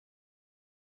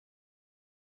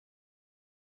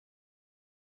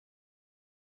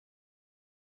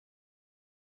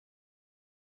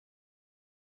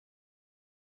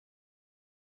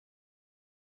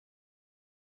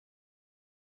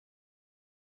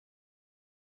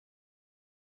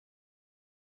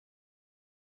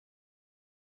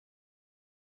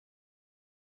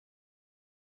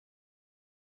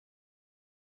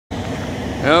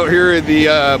Out here at the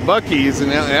Buc-ees in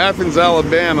Athens,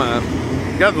 Alabama.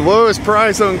 Got the lowest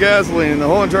price on gasoline in the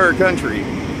whole entire country.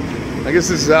 I guess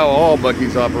this is how all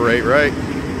Buc-ees operate, right?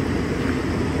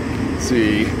 Let's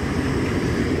see.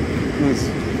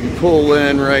 Let's pull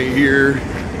in right here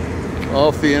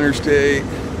off the interstate.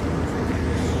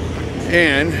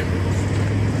 And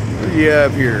what do you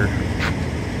have here?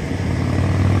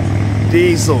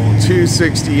 Diesel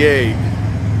 268.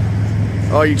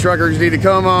 All you truckers need to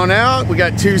come on out. We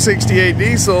got 268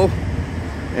 diesel,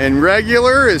 and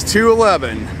regular is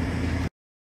 211.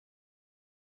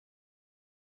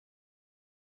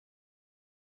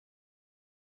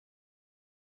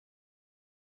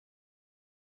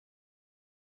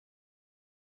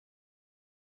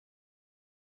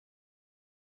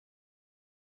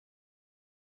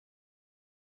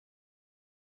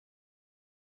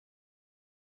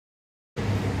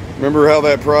 Remember how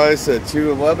that price at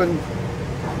 211?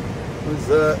 What's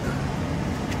that?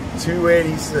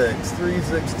 286,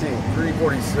 316,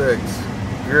 346.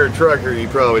 If you're a trucker, you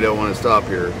probably don't want to stop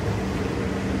here.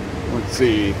 Let's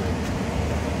see.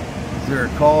 Is there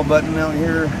a call button out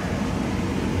here?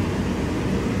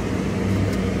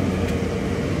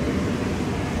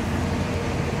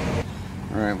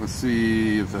 Alright, let's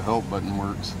see if the help button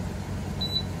works.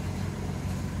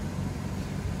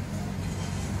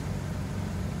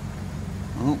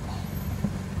 Oh.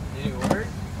 Did it work?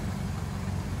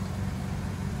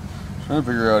 Trying to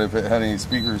figure out if it had any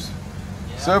speakers.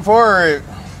 Yeah. So far, the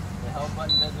help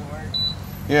button doesn't work.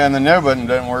 yeah, and the no button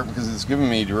doesn't work because it's giving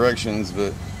me directions,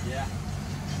 but yeah.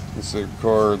 it's a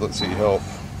car. Let's see, help.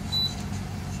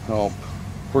 Of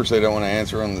course, they don't want to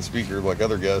answer on the speaker like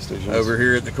other gas stations. Over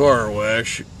here at the car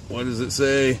wash, what does it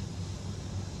say?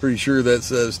 Pretty sure that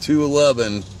says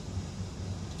 211.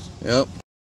 Yep.